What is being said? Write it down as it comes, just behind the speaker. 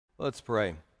Let's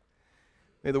pray.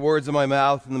 May the words of my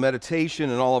mouth and the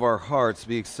meditation in all of our hearts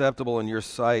be acceptable in your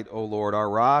sight, O Lord, our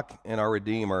rock and our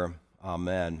Redeemer.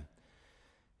 Amen.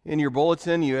 In your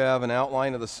bulletin, you have an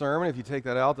outline of the sermon. If you take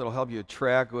that out, that'll help you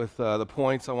track with the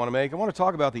points I want to make. I want to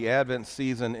talk about the Advent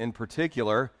season in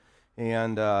particular,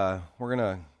 and we're going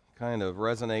to kind of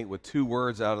resonate with two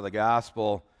words out of the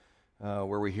gospel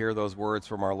where we hear those words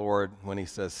from our Lord when he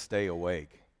says, stay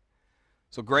awake.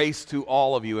 So grace to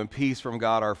all of you and peace from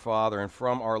God our Father and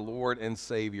from our Lord and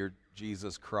Savior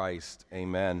Jesus Christ.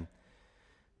 Amen.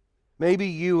 Maybe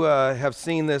you have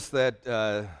seen this, that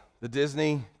the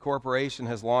Disney Corporation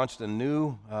has launched a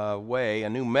new way, a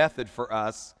new method for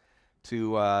us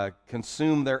to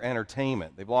consume their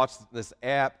entertainment. They've launched this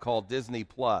app called Disney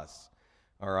Plus,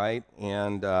 all right?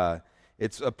 And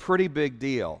it's a pretty big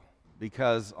deal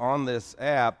because on this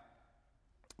app,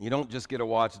 you don't just get to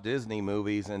watch Disney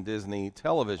movies and Disney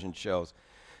television shows,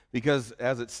 because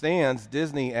as it stands,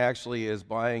 Disney actually is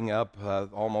buying up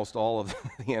almost all of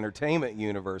the entertainment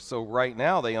universe. So right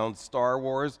now they own Star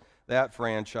Wars, that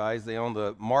franchise. They own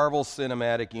the Marvel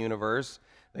Cinematic Universe.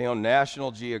 They own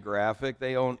National Geographic.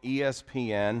 They own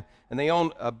ESPN. And they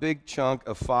own a big chunk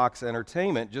of Fox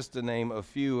Entertainment, just to name a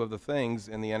few of the things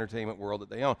in the entertainment world that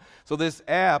they own. So this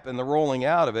app and the rolling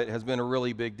out of it has been a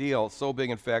really big deal. So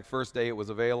big, in fact, first day it was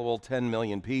available, 10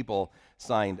 million people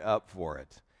signed up for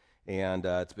it. And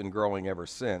it's been growing ever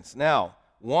since. Now,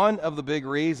 one of the big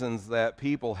reasons that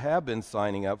people have been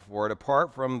signing up for it,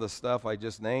 apart from the stuff I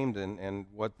just named and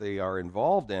what they are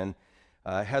involved in,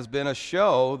 has been a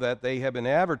show that they have been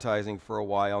advertising for a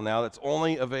while now that's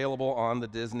only available on the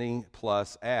Disney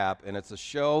Plus app, and it's a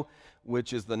show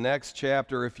which is the next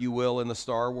chapter, if you will, in the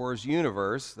Star Wars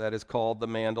universe that is called The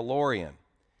Mandalorian.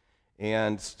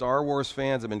 And Star Wars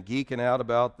fans have been geeking out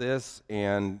about this,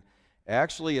 and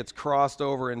actually it's crossed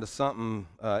over into something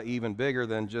even bigger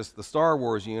than just the Star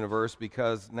Wars universe,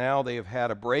 because now they have had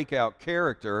a breakout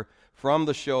character from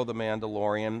the show The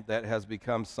Mandalorian that has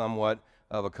become somewhat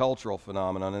of a cultural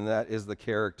phenomenon, and that is the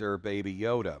character Baby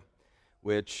Yoda,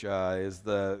 which is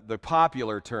the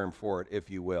popular term for it, if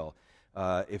you will.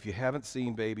 If you haven't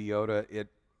seen Baby Yoda,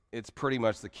 it's pretty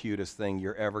much the cutest thing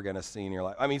you're ever going to see in your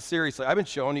life. I mean, seriously, I've been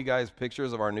showing you guys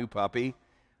pictures of our new puppy.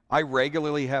 I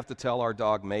regularly have to tell our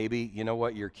dog, Maybe, you know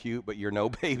what, you're cute, but you're no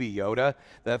Baby Yoda.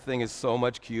 That thing is so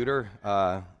much cuter.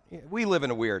 We live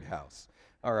in a weird house,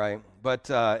 all right? But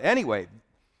anyway,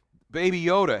 Baby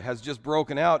Yoda has just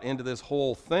broken out into this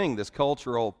whole thing, this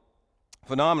cultural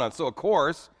phenomenon. So, of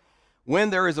course, when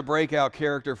there is a breakout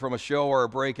character from a show or a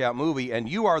breakout movie, and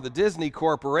you are the Disney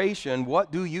Corporation, what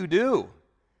do?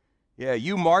 Yeah,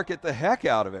 you market the heck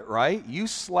out of it, right? You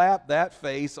slap that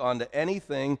face onto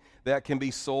anything that can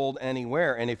be sold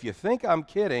anywhere. And if you think I'm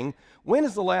kidding, when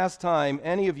is the last time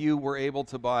any of you were able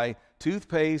to buy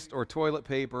toothpaste or toilet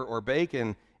paper or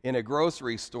bacon in a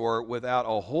grocery store without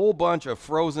a whole bunch of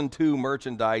Frozen 2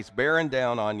 merchandise bearing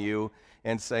down on you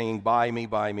and saying, buy me,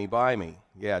 buy me, buy me?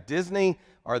 Yeah, Disney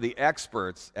are the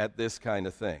experts at this kind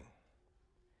of thing.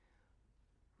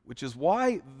 Which is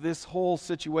why this whole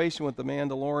situation with The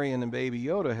Mandalorian and Baby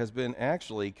Yoda has been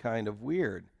actually kind of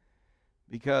weird.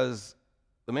 Because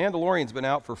The Mandalorian's been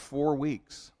out for 4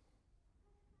 weeks.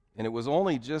 And it was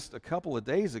only just a couple of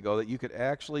days ago that you could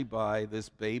actually buy this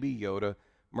Baby Yoda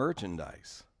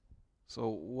merchandise. So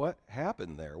what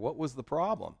happened there? What was the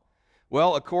problem?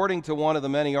 Well, according to one of the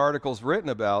many articles written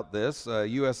about this,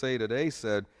 USA Today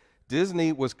said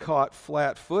Disney was caught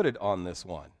flat-footed on this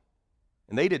one.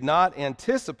 And they did not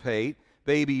anticipate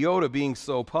Baby Yoda being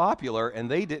so popular,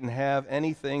 and they didn't have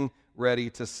anything ready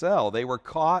to sell. They were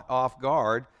caught off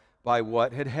guard by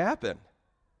what had happened.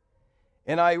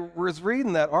 And I was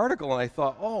reading that article, and I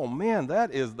thought, oh man,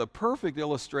 that is the perfect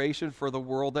illustration for the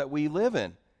world that we live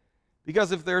in.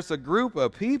 Because if there's a group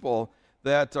of people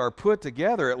that are put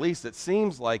together, at least it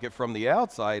seems like it from the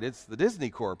outside, it's the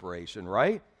Disney Corporation,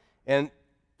 right? And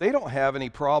they don't have any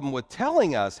problem with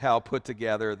telling us how put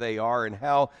together they are and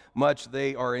how much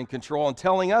they are in control and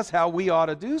telling us how we ought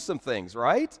to do some things,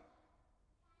 right?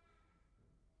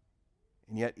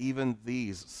 And yet even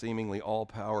these seemingly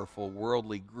all-powerful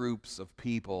worldly groups of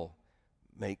people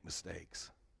make mistakes.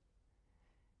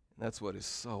 And that's what is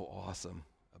so awesome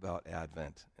about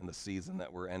Advent and the season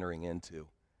that we're entering into.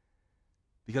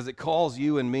 Because it calls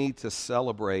you and me to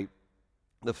celebrate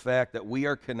the fact that we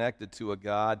are connected to a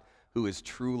God who is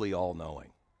truly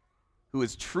all-knowing, who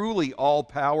is truly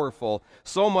all-powerful,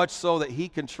 so much so that he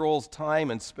controls time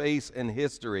and space and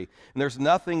history. And there's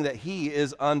nothing that he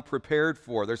is unprepared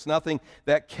for. There's nothing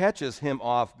that catches him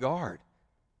off guard.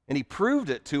 And he proved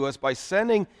it to us by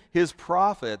sending his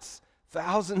prophets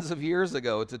thousands of years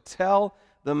ago to tell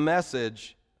the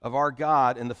message of our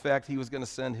God and the fact he was going to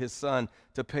send his son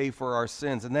to pay for our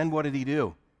sins. And then what did he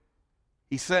do?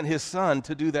 He sent his son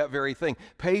to do that very thing,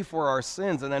 pay for our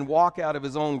sins, and then walk out of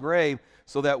his own grave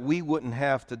so that we wouldn't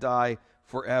have to die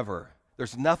forever.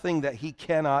 There's nothing that he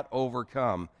cannot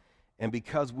overcome. And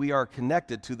because we are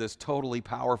connected to this totally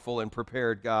powerful and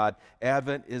prepared God,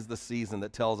 Advent is the season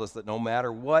that tells us that no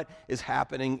matter what is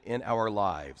happening in our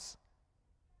lives,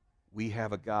 we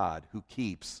have a God who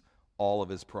keeps all of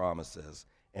his promises,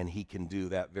 and he can do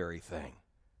that very thing.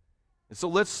 And so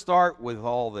let's start with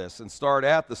all this and start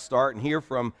at the start and hear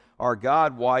from our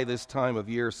God why this time of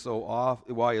year is so off,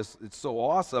 why it's so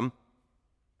awesome.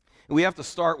 And we have to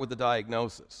start with the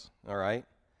diagnosis, all right?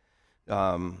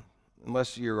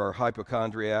 Unless you're a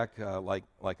hypochondriac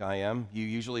like I am, you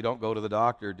usually don't go to the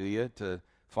doctor, do you, to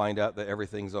find out that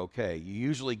everything's okay. You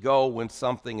usually go when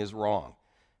something is wrong.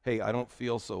 Hey, I don't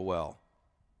feel so well.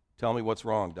 Tell me what's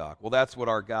wrong, doc. Well, that's what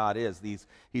our God is.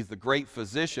 He's the great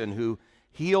physician who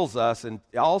heals us and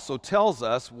also tells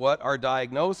us what our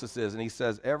diagnosis is. And he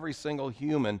says every single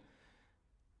human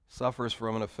suffers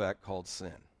from an effect called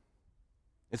sin.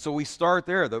 And so we start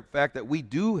there, the fact that we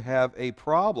do have a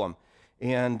problem.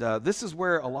 And this is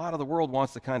where a lot of the world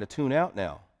wants to kind of tune out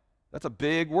now. That's a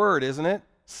big word, isn't it?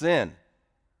 Sin.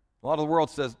 A lot of the world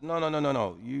says,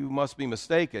 no, you must be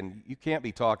mistaken. You can't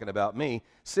be talking about me.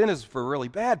 Sin is for really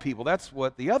bad people. That's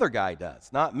what the other guy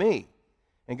does, not me.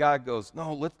 And God goes,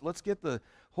 no, let's get the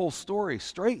whole story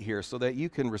straight here so that you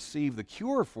can receive the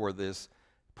cure for this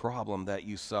problem that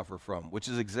you suffer from, which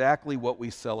is exactly what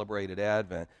we celebrate at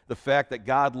Advent. The fact that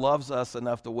God loves us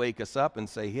enough to wake us up and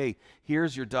say, hey,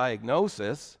 here's your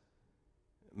diagnosis.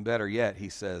 Better yet, he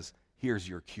says, here's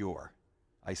your cure.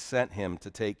 I sent him to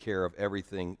take care of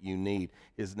everything you need.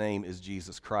 His name is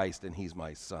Jesus Christ, and he's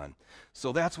my son.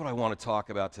 So that's what I want to talk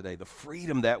about today, the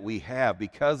freedom that we have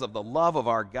because of the love of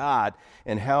our God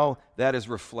and how that is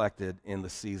reflected in the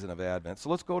season of Advent.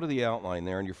 So let's go to the outline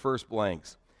there in your first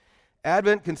blanks.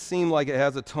 Advent can seem like it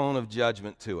has a tone of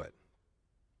judgment to it,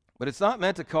 but it's not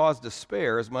meant to cause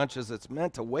despair as much as it's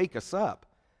meant to wake us up.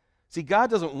 See, God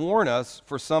doesn't warn us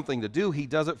for something to do. He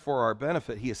does it for our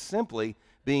benefit. He is simply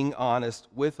being honest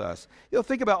with us.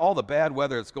 Think about all the bad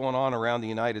weather that's going on around the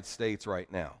United States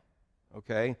right now,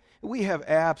 okay? We have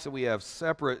apps and we have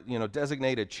separate,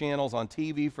 designated channels on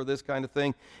TV for this kind of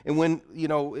thing. And when,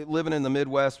 living in the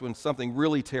Midwest, when something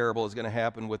really terrible is going to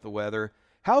happen with the weather,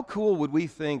 how cool would we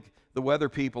think the weather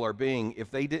people are being if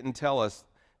they didn't tell us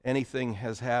anything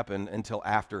has happened until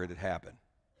after it had happened?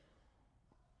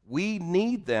 We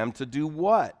need them to do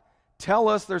what? Tell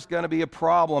us there's going to be a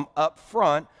problem up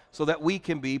front so that we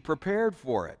can be prepared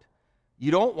for it. You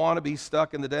don't want to be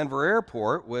stuck in the Denver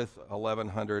airport with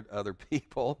 1,100 other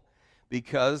people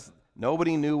because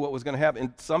nobody knew what was going to happen.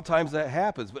 And sometimes that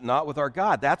happens, but not with our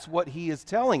God. That's what he is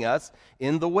telling us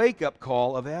in the wake-up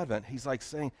call of Advent. He's like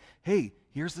saying, hey,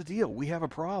 here's the deal. We have a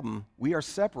problem. We are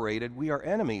separated. We are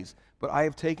enemies, but I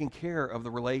have taken care of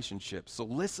the relationship. So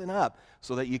listen up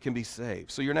so that you can be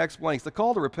saved. So your next blank, the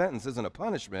call to repentance isn't a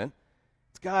punishment.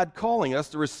 It's God calling us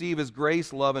to receive his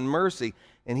grace, love, and mercy,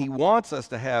 and he wants us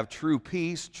to have true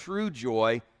peace, true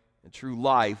joy, and true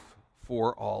life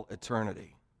for all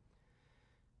eternity.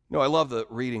 I love the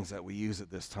readings that we use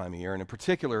at this time of year, and in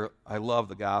particular, I love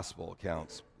the gospel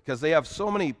accounts because they have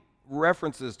so many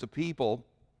references to people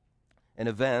and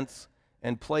events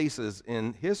and places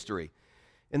in history.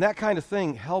 And that kind of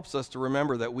thing helps us to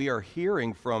remember that we are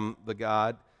hearing from the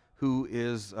God who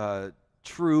is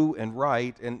true and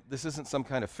right, and this isn't some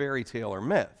kind of fairy tale or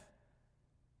myth.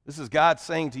 This is God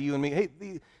saying to you and me,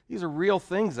 hey, these are real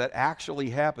things that actually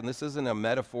happen. This isn't a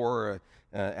metaphor or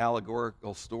an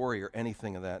allegorical story or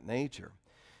anything of that nature.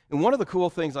 And one of the cool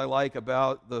things I like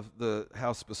about the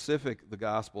how specific the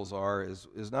Gospels are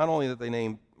is not only that they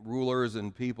name rulers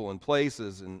and people and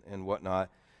places and whatnot,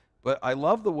 but I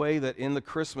love the way that in the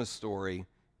Christmas story,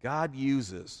 God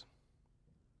uses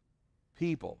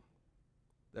people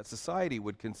that society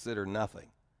would consider nothing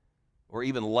or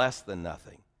even less than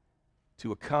nothing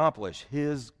to accomplish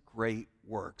his great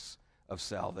works of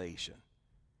salvation.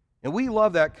 And we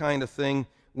love that kind of thing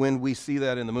when we see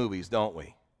that in the movies, don't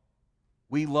we?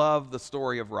 We love the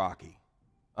story of Rocky,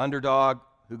 underdog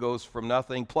who goes from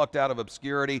nothing, plucked out of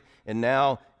obscurity, and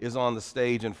now is on the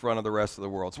stage in front of the rest of the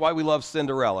world. It's why we love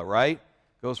Cinderella, right?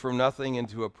 Goes from nothing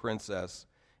into a princess.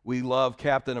 We love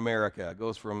Captain America.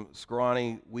 Goes from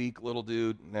scrawny, weak little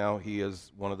dude, now he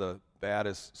is one of the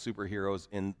baddest superheroes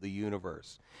in the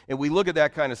universe. And we look at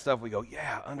that kind of stuff, we go,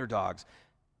 yeah, underdogs.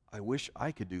 I wish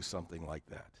I could do something like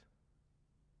that.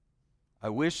 I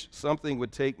wish something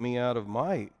would take me out of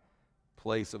my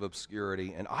place of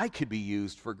obscurity, and I could be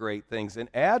used for great things. And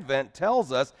Advent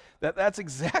tells us that that's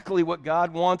exactly what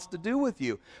God wants to do with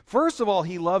you. First of all,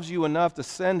 he loves you enough to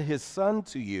send his Son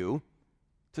to you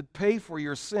to pay for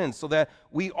your sins so that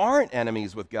we aren't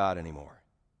enemies with God anymore.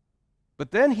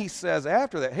 But then he says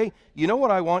after that, hey, you know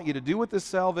what I want you to do with this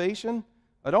salvation?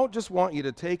 I don't just want you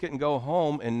to take it and go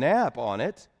home and nap on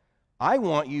it. I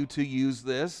want you to use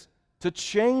this to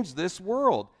change this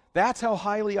world. That's how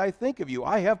highly I think of you.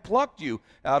 I have plucked you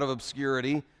out of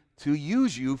obscurity to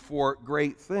use you for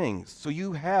great things. So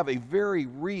you have a very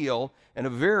real and a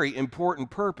very important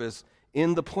purpose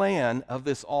in the plan of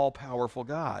this all-powerful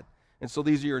God. And so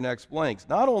these are your next blanks.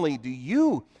 Not only do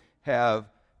you have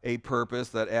a purpose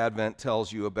that Advent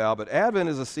tells you about, but Advent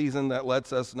is a season that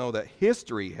lets us know that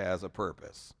history has a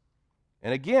purpose.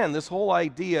 And again, this whole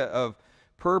idea of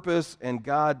purpose and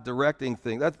God directing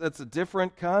things, that's a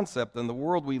different concept than the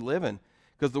world we live in.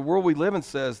 Because the world we live in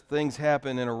says things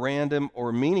happen in a random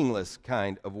or meaningless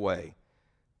kind of way.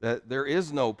 That there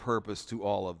is no purpose to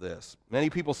all of this. Many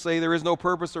people say there is no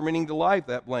purpose or meaning to life,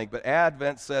 that blank, but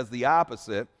Advent says the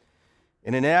opposite.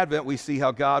 And in Advent, we see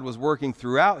how God was working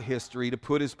throughout history to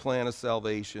put his plan of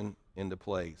salvation into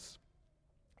place.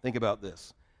 Think about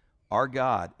this. Our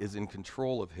God is in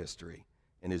control of history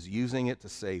and is using it to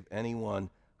save anyone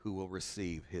who will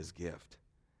receive his gift.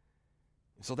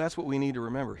 And so that's what we need to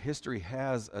remember. History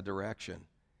has a direction,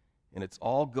 and it's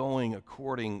all going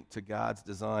according to God's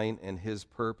design and his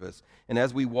purpose. And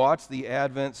as we watch the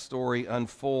Advent story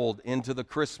unfold into the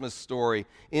Christmas story,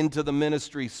 into the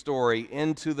ministry story,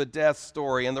 into the death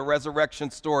story, and the resurrection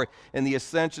story, and the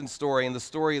ascension story, and the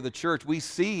story of the church, we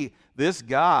see this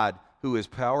God who is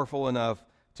powerful enough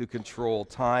to control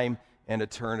time and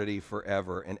eternity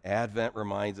forever. And Advent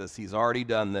reminds us he's already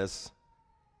done this,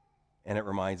 and it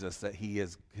reminds us that he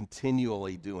is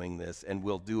continually doing this and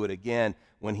will do it again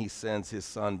when he sends his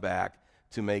Son back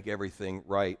to make everything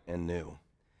right and new.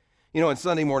 You know, in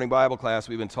Sunday morning Bible class,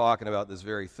 we've been talking about this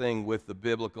very thing with the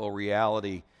biblical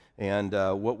reality and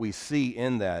what we see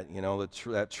in that, you know,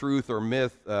 that truth or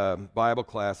myth Bible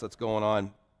class that's going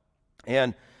on.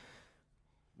 And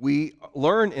we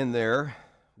learn in there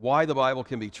why the Bible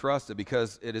can be trusted,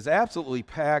 because it is absolutely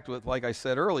packed with, like I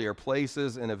said earlier,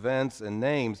 places and events and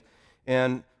names.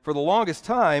 And for the longest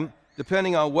time,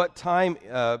 depending on what time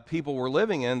people were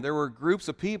living in, there were groups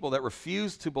of people that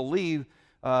refused to believe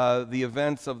the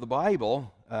events of the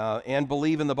Bible and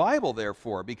believe in the Bible,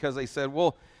 therefore, because they said,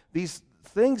 well, these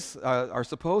things are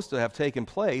supposed to have taken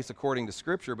place according to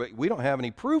Scripture, but we don't have any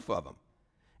proof of them.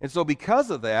 And so because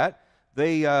of that,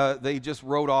 they just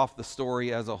wrote off the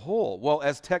story as a whole. Well,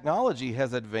 as technology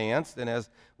has advanced and as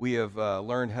we have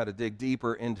learned how to dig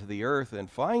deeper into the earth and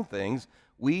find things,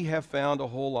 we have found a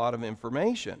whole lot of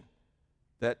information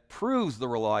that proves the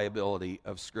reliability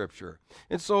of Scripture.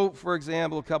 And so, for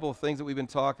example, a couple of things that we've been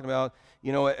talking about,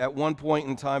 you know, at one point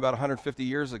in time, about 150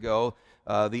 years ago,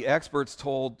 the experts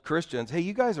told Christians, hey,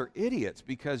 you guys are idiots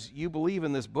because you believe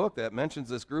in this book that mentions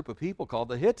this group of people called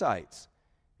the Hittites.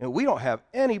 And we don't have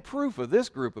any proof of this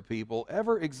group of people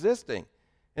ever existing.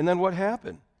 And then what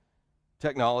happened?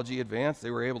 Technology advanced.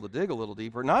 They were able to dig a little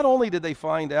deeper. Not only did they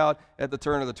find out at the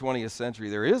turn of the 20th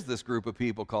century there is this group of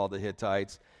people called the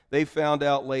Hittites, they found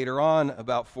out later on,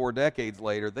 about 4 decades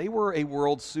later, they were a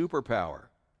world superpower.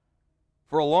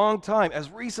 For a long time, as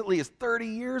recently as 30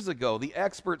 years ago, the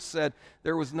experts said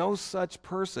there was no such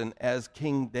person as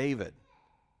King David.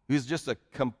 He was just a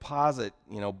composite,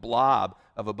 blob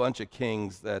of a bunch of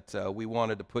kings that we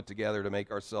wanted to put together to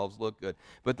make ourselves look good.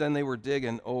 But then they were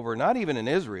digging over, not even in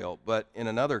Israel, but in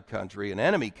another country, an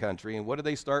enemy country, and what did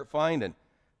they start finding?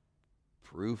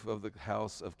 Proof of the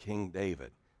house of King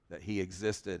David, that he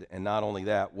existed, and not only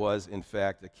that, was in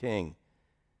fact a king.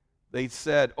 They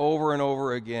said over and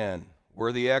over again,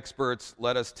 we're the experts,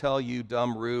 let us tell you,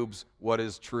 dumb rubes, what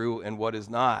is true and what is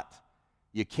not.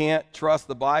 You can't trust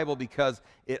the Bible because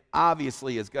it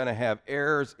obviously is going to have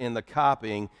errors in the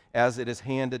copying as it is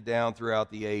handed down throughout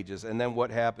the ages. And then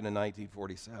what happened in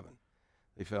 1947?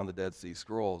 They found the Dead Sea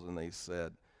Scrolls and they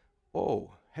said,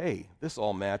 oh, hey, this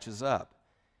all matches up.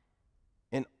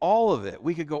 And all of it,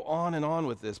 we could go on and on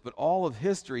with this, but all of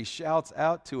history shouts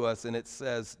out to us and it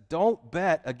says, don't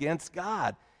bet against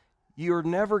God. You're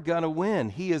never going to win.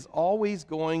 He is always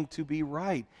going to be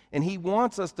right. And he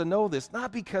wants us to know this,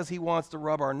 not because he wants to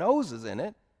rub our noses in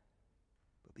it,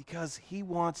 but because he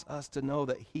wants us to know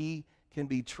that he can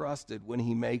be trusted when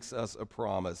he makes us a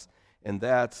promise. And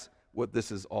that's what this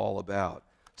is all about.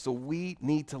 So we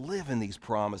need to live in these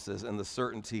promises and the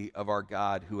certainty of our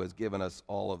God who has given us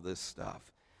all of this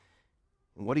stuff.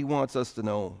 And what he wants us to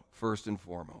know, first and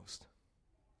foremost,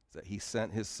 is that he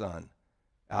sent his Son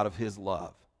out of his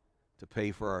love to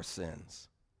pay for our sins,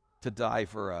 to die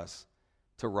for us,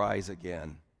 to rise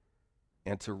again,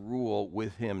 and to rule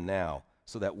with him now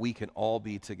so that we can all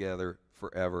be together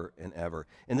forever and ever.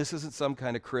 And this isn't some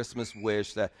kind of Christmas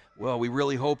wish that, well, we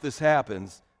really hope this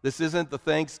happens. This isn't the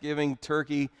Thanksgiving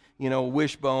turkey,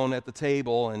 wishbone at the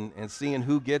table and seeing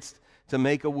who gets to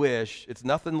make a wish. It's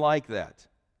nothing like that.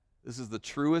 This is the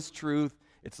truest truth.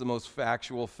 It's the most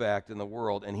factual fact in the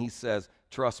world. And he says,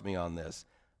 trust me on this.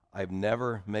 I've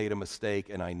never made a mistake,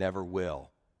 and I never will.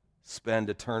 Spend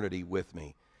eternity with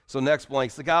me. So next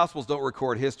blanks, the Gospels don't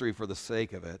record history for the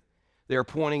sake of it. They are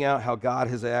pointing out how God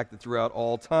has acted throughout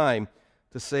all time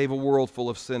to save a world full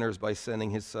of sinners by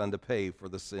sending his Son to pay for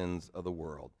the sins of the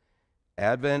world.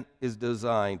 Advent is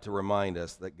designed to remind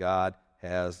us that God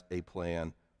has a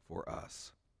plan for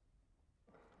us.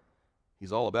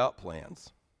 He's all about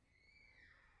plans.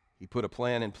 He put a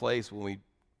plan in place when we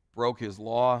broke his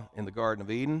law in the Garden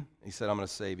of Eden. He said, I'm going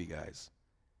to save you guys.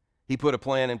 He put a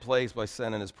plan in place by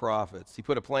sending his prophets. He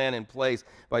put a plan in place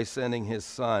by sending his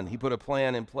Son. He put a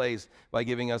plan in place by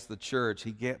giving us the church.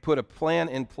 He put a plan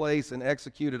in place and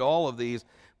executed all of these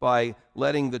by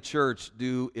letting the church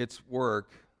do its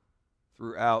work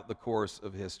throughout the course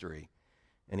of history.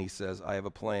 And he says, I have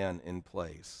a plan in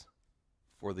place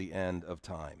for the end of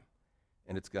time.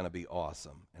 And it's going to be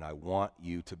awesome. And I want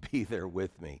you to be there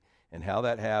with me. And how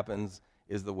that happens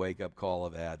is the wake-up call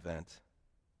of Advent,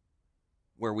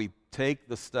 where we take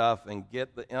the stuff and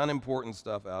get the unimportant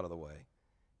stuff out of the way,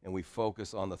 and we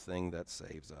focus on the thing that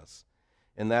saves us.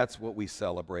 And that's what we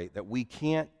celebrate, that we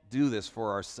can't do this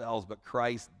for ourselves, but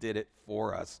Christ did it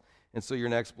for us. And so your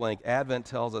next blank, Advent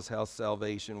tells us how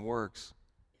salvation works.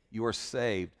 You are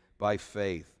saved by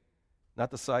faith,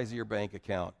 not the size of your bank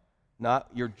account, not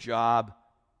your job,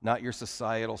 not your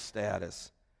societal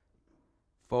status.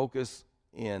 Focus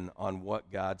in on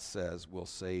what God says will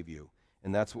save you.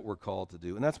 And that's what we're called to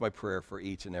do. And that's my prayer for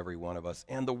each and every one of us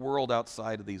and the world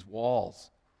outside of these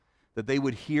walls, that they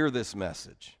would hear this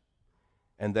message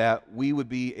and that we would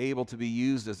be able to be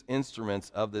used as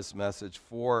instruments of this message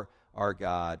for our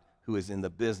God who is in the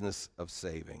business of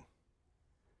saving.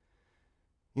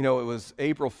 It was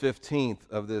April 15th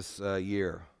of this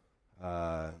year.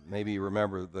 Maybe you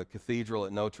remember the cathedral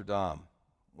at Notre Dame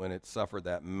when it suffered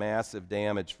that massive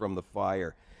damage from the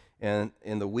fire. And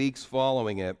in the weeks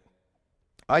following it,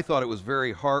 I thought it was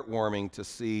very heartwarming to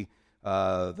see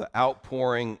the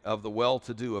outpouring of the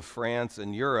well-to-do of France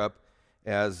and Europe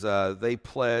as they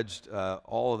pledged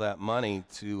all of that money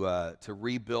to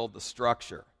rebuild the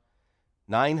structure.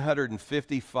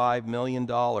 $955 million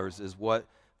is what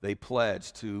they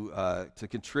pledged to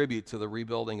contribute to the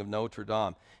rebuilding of Notre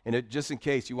Dame. And just in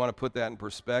case you want to put that in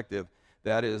perspective,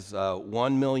 that is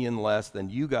 $1 million less than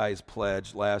you guys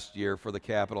pledged last year for the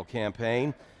Capitol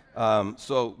campaign.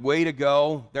 So way to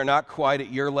go. They're not quite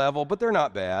at your level, but they're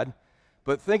not bad.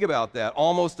 But think about that.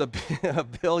 Almost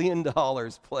 $1 billion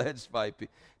pledged by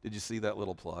people. Did you see that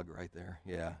little plug right there?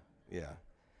 Yeah.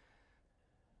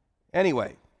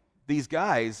 Anyway, these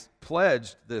guys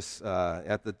pledged this in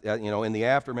the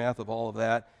aftermath of all of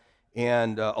that,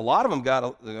 and a lot of them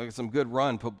got some good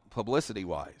run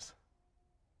publicity-wise.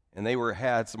 And they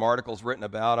had some articles written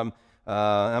about them.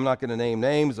 I'm not going to name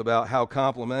names about how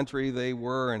complimentary they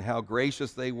were and how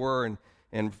gracious they were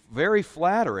and very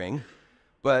flattering,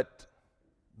 but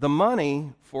the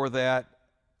money for that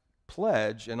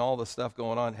pledge and all the stuff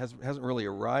going on hasn't really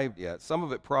arrived yet. Some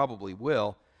of it probably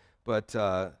will, but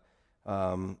they're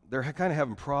kind of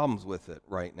having problems with it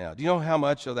right now. Do you know how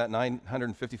much of that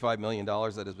 $955 million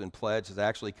that has been pledged has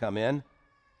actually come in?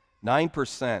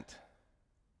 9%.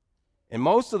 And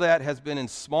most of that has been in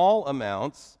small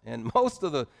amounts, and most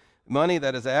of the money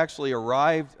that has actually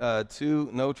arrived to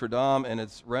Notre Dame and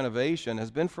its renovation has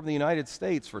been from the United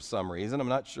States for some reason. I'm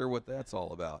not sure what that's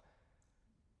all about.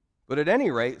 But at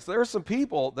any rate, there are some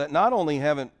people that not only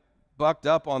haven't bucked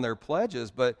up on their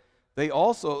pledges, but they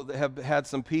also have had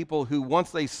some people who,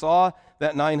 once they saw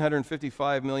that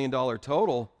 $955 million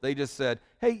total, they just said,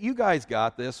 hey, you guys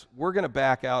got this. We're going to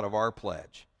back out of our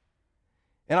pledge.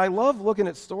 And I love looking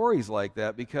at stories like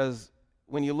that because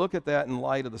when you look at that in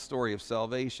light of the story of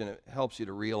salvation, it helps you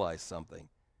to realize something.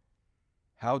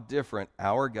 How different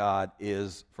our God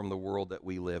is from the world that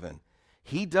we live in.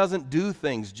 He doesn't do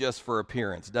things just for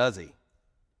appearance, does he?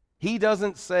 He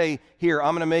doesn't say, here,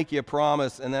 I'm going to make you a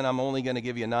promise, and then I'm only going to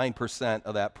give you 9%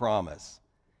 of that promise.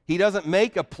 He doesn't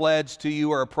make a pledge to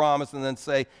you or a promise and then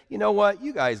say, you know what,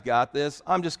 you guys got this.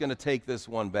 I'm just going to take this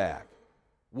one back.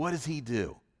 What does he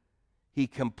do? He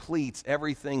completes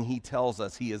everything he tells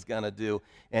us he is going to do,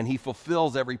 and he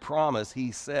fulfills every promise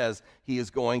he says he is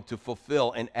going to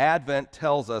fulfill. And Advent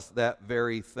tells us that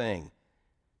very thing.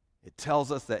 It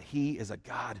tells us that he is a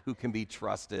God who can be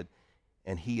trusted,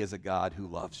 and he is a God who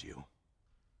loves you.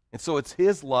 And so it's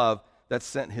his love that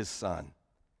sent his son.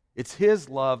 It's his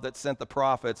love that sent the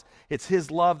prophets. It's his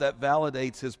love that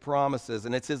validates his promises,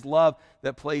 and it's his love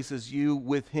that places you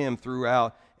with him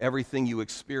throughout everything you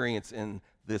experience in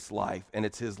this life. And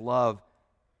it's his love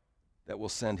that will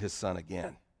send his son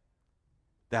again.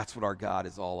 That's what our God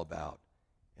is all about.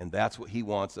 And that's what he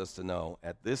wants us to know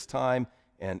at this time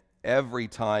and every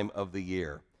time of the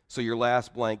year. So your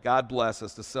last blank, God bless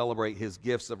us to celebrate his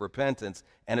gifts of repentance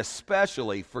and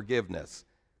especially forgiveness,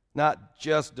 not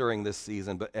just during this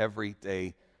season, but every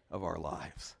day of our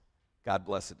lives. God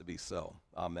bless it to be so.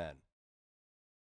 Amen.